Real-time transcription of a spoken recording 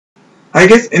I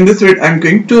guess in this video I'm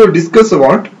going to discuss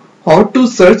about how to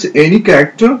search any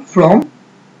character from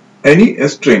any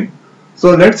string.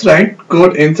 So let's write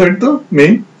code inside the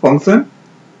main function.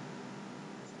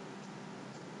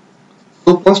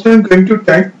 So first I'm going to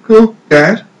type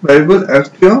char variable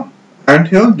str and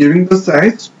here giving the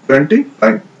size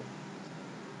 25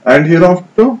 and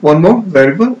hereafter one more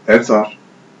variable sr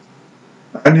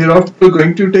and hereafter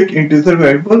going to take integer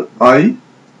variable I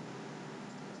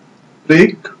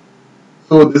break.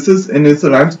 So this is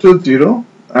initialized to 0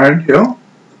 and here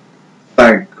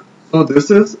tag. So this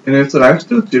is initialized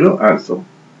to 0 also.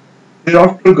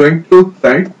 Hereafter going to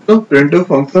write the printf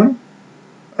function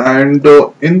and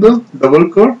in the double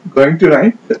quote going to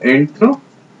write enter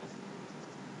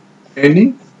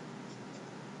any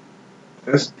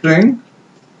string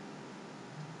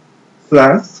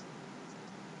slash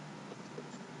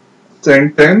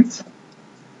sentence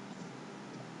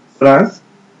slash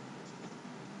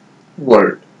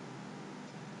word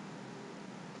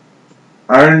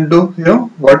and here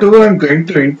whatever I'm going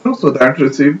to enter so that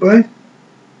received by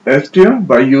str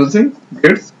by using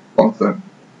gets function.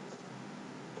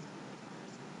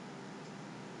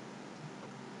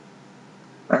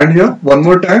 And here one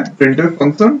more time printf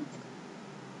function.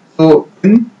 So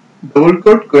in double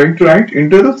quote going to write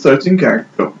into the searching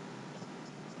character.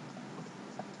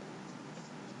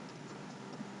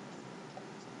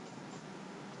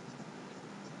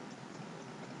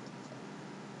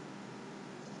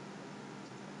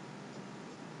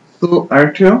 So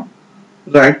at here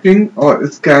writing or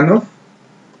scanf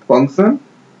function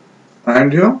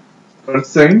and here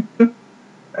percent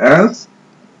as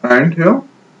and here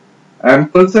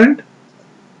ampersand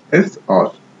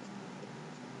sr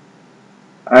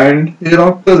and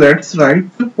hereafter let's write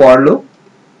for loop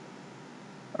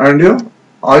and here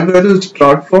I value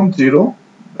start from 0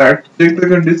 that check the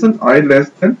condition I less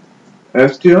than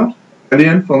str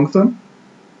alien function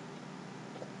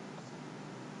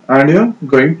and here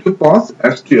going to pass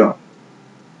str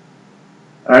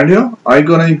and here I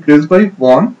gonna increase by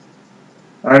 1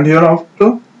 and hereafter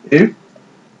if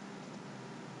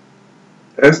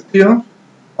str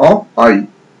of I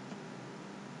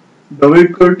double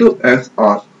equal to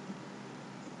sr.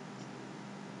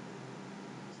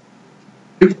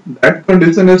 If that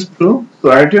condition is true,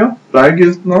 so at here flag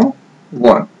is now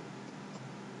 1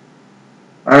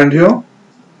 and here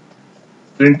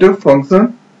printf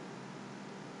function.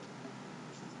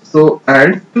 So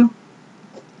add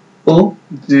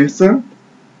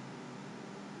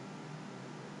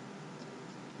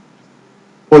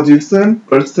position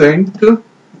percent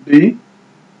d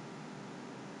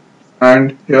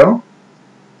and here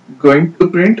going to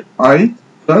print I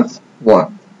plus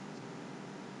 1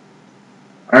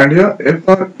 and here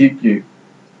frec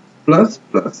plus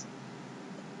plus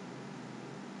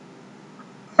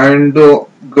and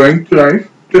going to write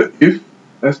if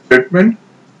a statement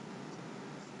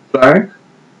flag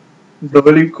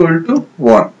double equal to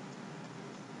 1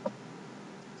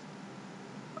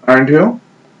 and here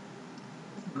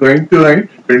going to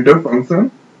write printf function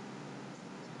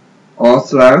or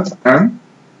slash and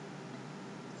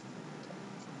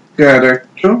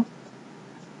character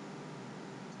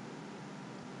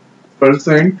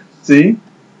percent c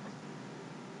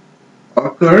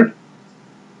occurred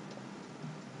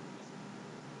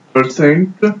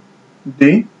percent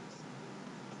d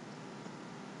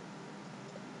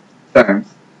times.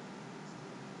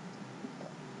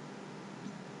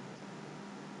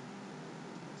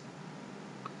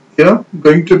 Here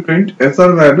going to print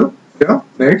sr value here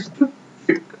next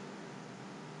pick.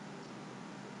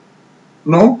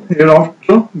 Now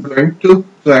hereafter going to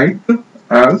write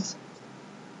as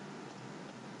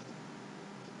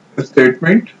a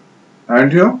statement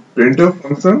and here printf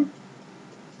function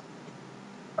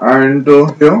and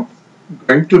here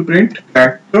going to print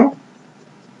character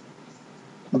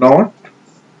not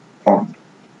found.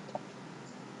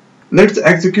 Let's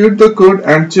execute the code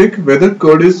and check whether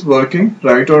code is working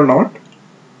right or not.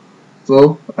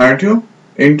 So at here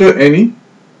enter any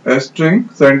string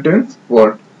sentence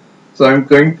word. So I'm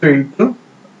going to enter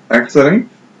excellent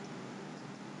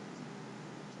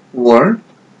word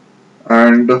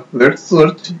and let's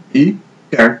search e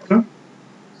character.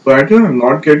 So at here I'm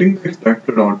not getting the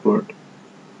expected output.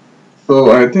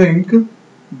 So I think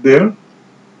there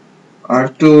I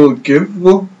have to give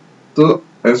the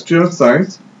str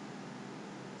size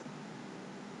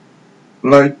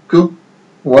like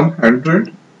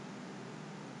 100.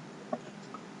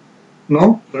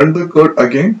 Now run the code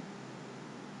again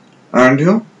and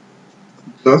here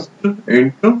just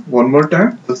enter one more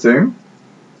time the same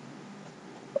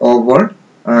word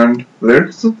and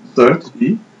let's search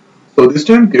E. So this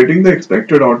time getting the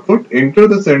expected output, enter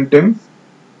the sentence,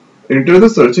 enter the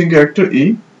searching character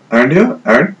E, and here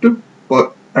add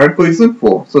position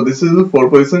 4. So this is the 4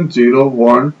 position 0,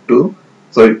 1, 2,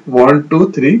 sorry 1,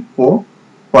 2, 3, 4,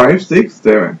 5, 6,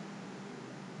 7.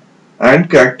 And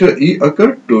character E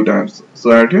occurred 2 times.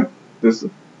 So at here this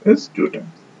is 2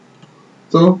 times.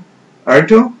 So at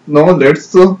here now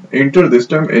let's enter this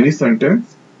time any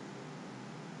sentence.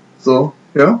 So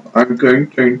here I'm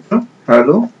going to enter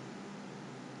hello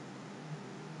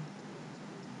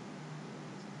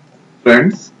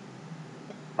friends.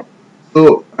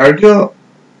 So at here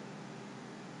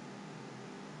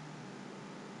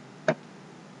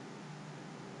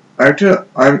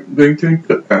I'm going to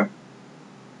enter L.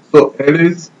 So L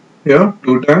is here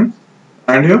 2 times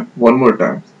and here 1 more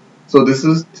times. So this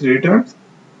is 3 times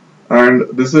and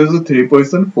this is a 3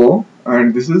 position 4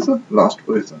 and this is a last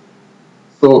position.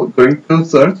 So going to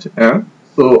search L.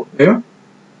 So here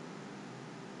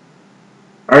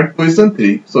at position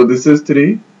 3. So this is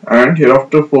 3 and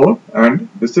hereafter 4 and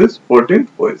this is 14th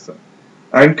position.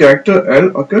 And character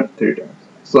L occurred 3 times.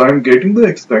 So I am getting the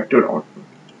expected output.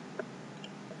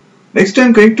 Next I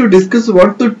am going to discuss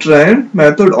what the trial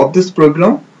method of this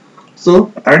program.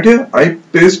 So at here I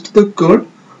paste the code.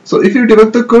 So if you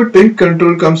debug the code, then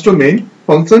control comes to main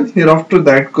function. Hereafter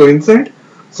that coincide.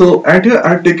 So at here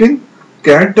I am taking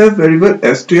cat type variable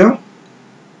str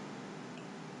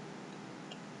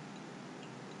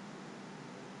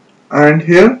and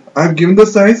here I have given the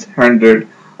size 100.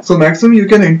 So maximum you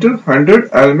can enter 100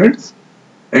 elements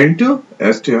into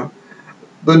str.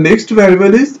 The next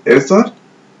variable is sr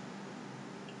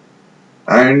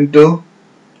and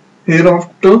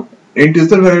hereafter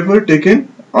integer variable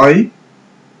taken I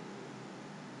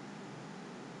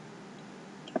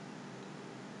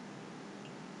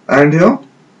and here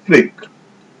frick.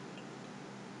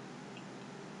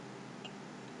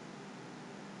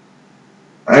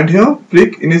 And here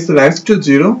frick initialized to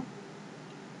 0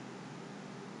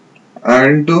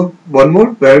 and one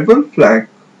more variable flag.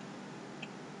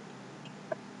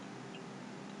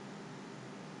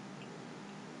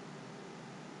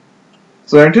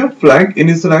 So at here flag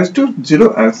initialized to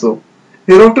 0 also.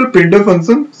 Hereafter printf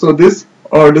function, so this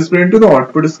display into the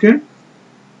output screen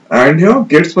and here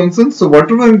gets function. So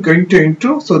whatever I am going to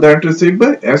enter, so that received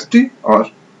by str.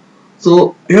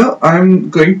 So here I am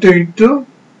going to enter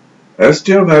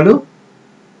str value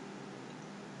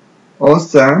or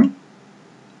Sam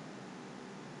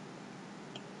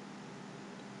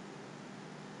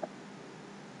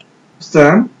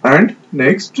and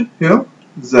next here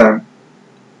Zam.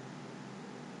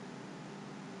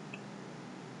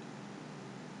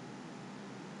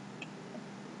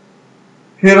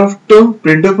 Hereafter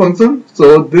printf function,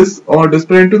 so this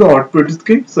display into the output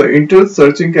screen. So enter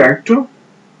searching character.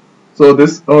 So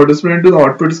this display into the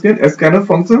output screen scanf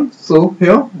function. So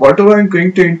here whatever I am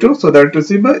going to enter, so that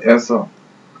received by sr.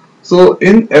 So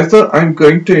in sr I am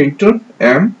going to enter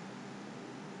m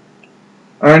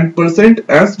and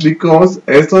 %s because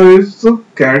sr is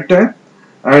char type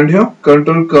and here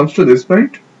control comes to this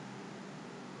point.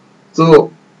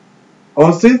 So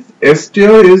since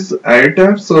str is array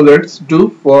type, so let's do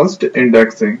first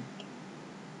indexing.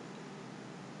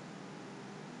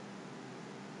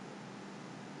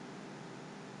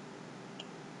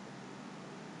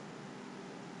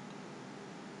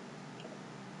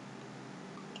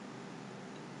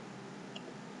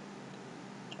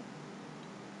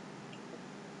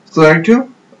 So right here,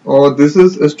 this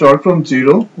is a start from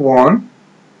 0, 1,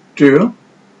 2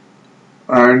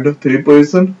 and 3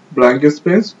 position blank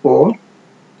space 4,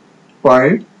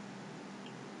 5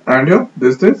 and here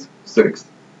this is 6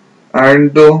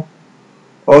 and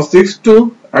 6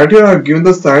 to at here I have given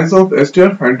the size of str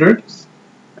 100,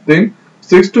 then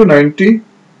 6 to 90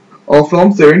 or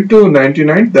from 7 to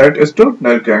 99 that is to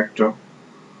null character.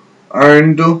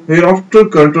 And hereafter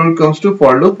control comes to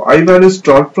for loop. I value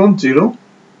start from 0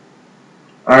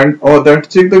 and that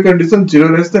check the condition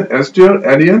 0 less than str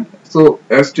alien. So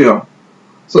str.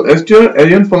 So str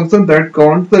alien function that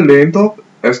counts the length of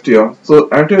str. So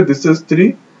at here this is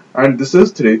 3 and this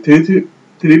is 3.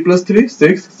 3 plus 3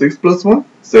 6, 6 plus 1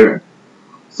 7.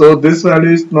 So this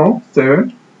value is now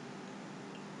 7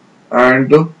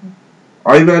 and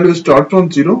I value start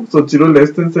from 0. So 0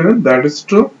 less than 7 that is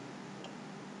true.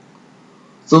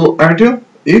 So at here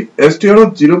if str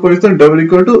of 0 position double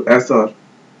equal to sr.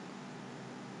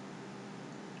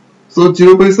 So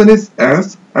 0 position is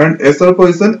s and sr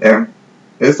position m.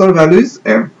 Sr value is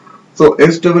m. So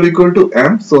s double equal to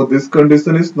m. So this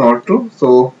condition is not true.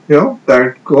 So here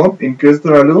that co-op increase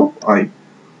the value of I.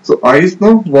 So I is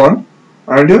now 1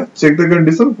 and here check the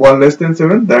condition 1 less than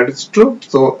 7 that is true.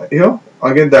 So here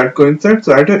again that coincides.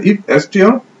 So at here if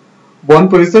str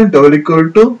 1% double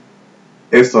equal to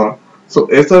SR. So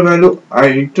SR value I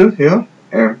enter here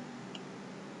M.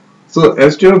 So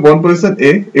str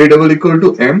 1% A double equal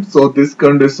to M. So this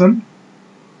condition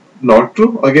not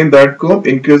true. Again that go up,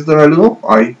 increase the value of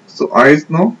I. So I is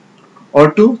now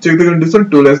or 2. Check the condition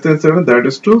 2 less than 7, that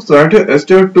is true. So at here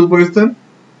str 2%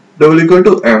 double equal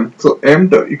to M. So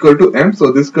M equal to M.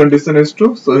 So this condition is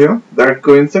true. So here that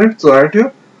coincides. So at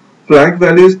here flag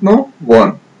value is now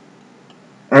 1.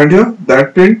 And here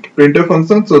that printf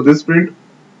function. So this print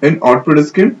in output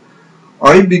screen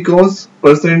I because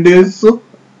percentage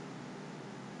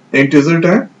integer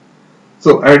type.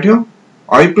 So add here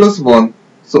I plus 1.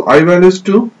 So I value is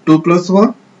 2, 2 plus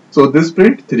 1. So this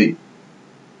print 3.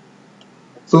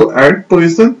 So add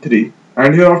position 3.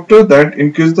 And here after that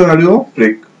increase the value of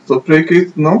freq. So freq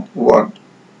is now 1.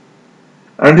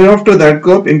 And here after that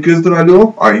go up, increase the value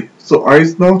of I. So I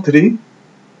is now 3.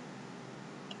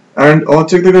 And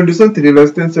check the condition 3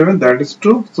 less than 7, that is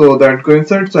true. So that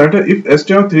coincides. So if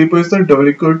str 3% double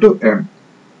equal to M.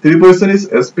 3%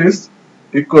 is space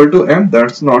equal to M,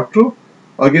 that's not true.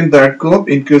 Again that go up,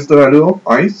 increase the value of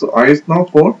I. So I is now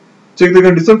 4. Check the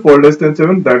condition 4 less than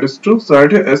 7, that is true. So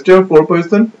str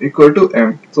 4% equal to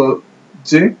M. So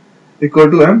J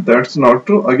equal to M, that's not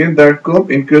true. Again that go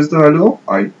up, increase the value of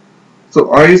I.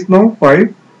 So I is now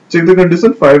 5. Check the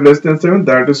condition 5 less than 7,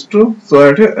 that is true.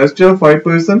 So str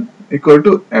 5% equal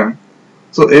to M.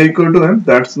 So A equal to M,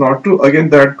 that's not true. Again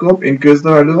that go up, increase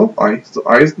the value of I. So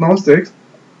I is now 6.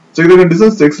 Check the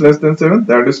condition 6 less than 7,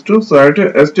 that is true. So str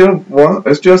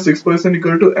 6%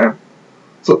 equal to M.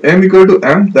 So M equal to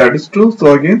M, that is true.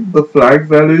 So again the flag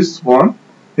value is 1.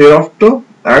 Hereafter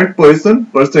add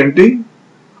percentage.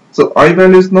 So I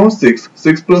value is now 6.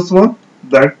 6 plus 1,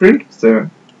 that print 7.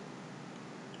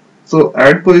 So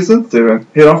add position 7.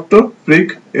 Hereafter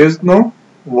freq is now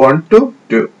 1 to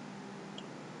 2.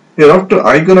 Hereafter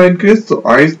I gonna increase. So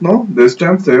I is now this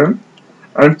time 7.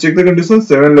 And check the condition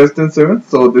 7 less than 7.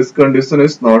 So this condition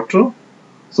is not true.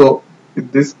 So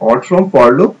this out from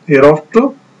for loop.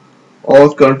 Hereafter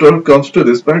our control comes to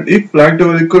this point. If flag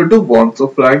double equal to 1. So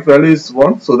flag value is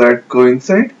 1. So that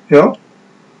coincide here.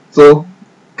 So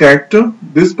character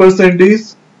this percent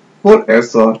is for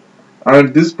SR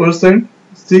and this percent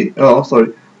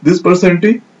this percent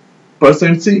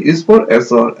C is for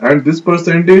SR and this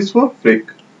percent is for freq.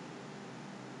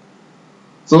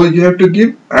 So you have to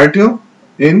give at here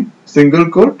in single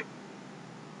quote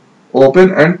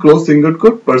open and close single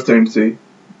quote percent C.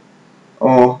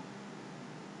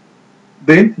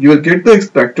 Then you will get the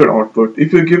expected output.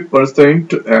 If you give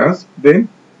percent as, then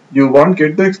you won't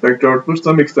get the expected output.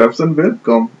 Some exception will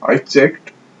come. I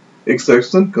checked,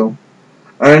 exception come.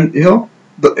 And here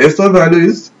the SR value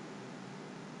is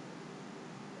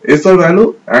SR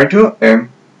value at here M.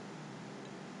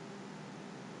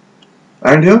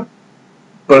 And here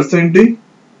percentage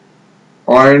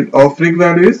and freq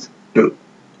value is 2.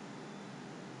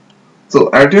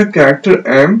 So at here character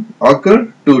M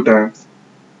occur 2 times.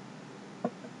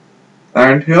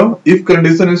 And here if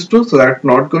condition is true, so that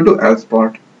not go to else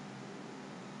part.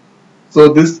 So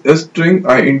this string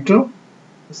I enter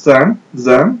Sam,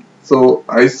 Zam. So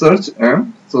I search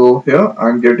M. So here I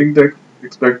am getting the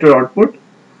expected output.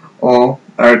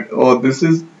 This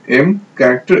is M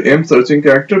character, M searching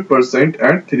character percent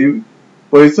at 3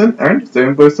 position and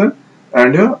 7%.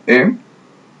 And here M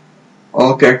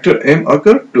character M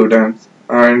occur 2 times.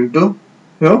 And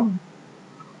here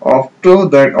after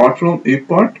that out from if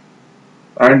part.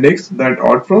 And next that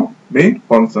out from main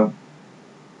function.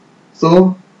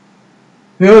 So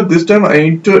here this time I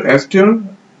enter str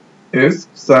is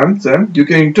Sam. You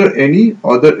can enter any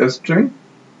other string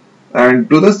and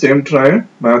do the same try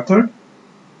method.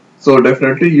 So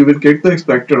definitely you will get the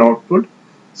expected output.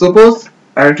 Suppose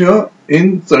at here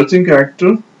in searching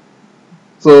character,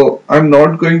 so I'm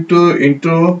not going to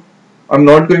enter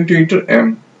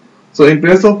M. So in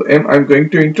place of M I'm going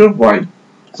to enter Y.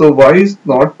 So Y is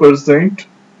not present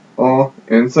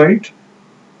inside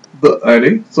the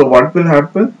array. So what will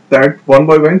happen? That one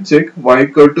by one check Y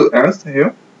equal to S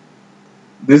here.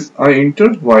 This I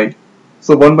enter Y.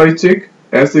 So one by check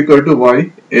S equal to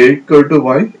Y, A equal to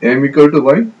Y, M equal to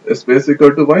Y, space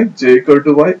equal to Y, J equal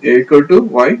to Y, A equal to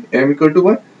Y, M equal to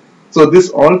Y. So this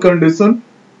all condition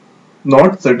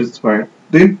not satisfied.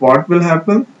 Then what will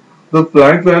happen? The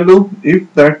flag value,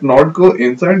 if that not go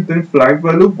inside, then flag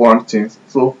value won't change.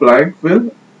 So flag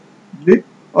will be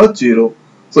a 0.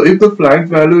 So if the flag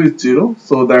value is 0,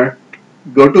 so that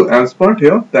go to else part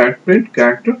here, that print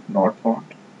character not found.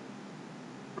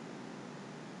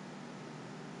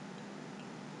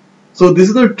 So this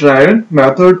is the trial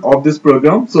method of this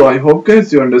program. So I hope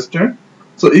guys you understand.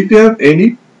 So if you have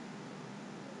any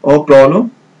problem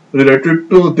related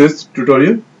to this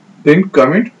tutorial, then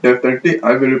comment, definitely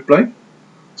I will reply.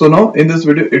 So now in this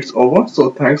video it's over.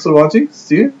 So thanks for watching.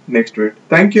 See you next video.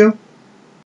 Thank you.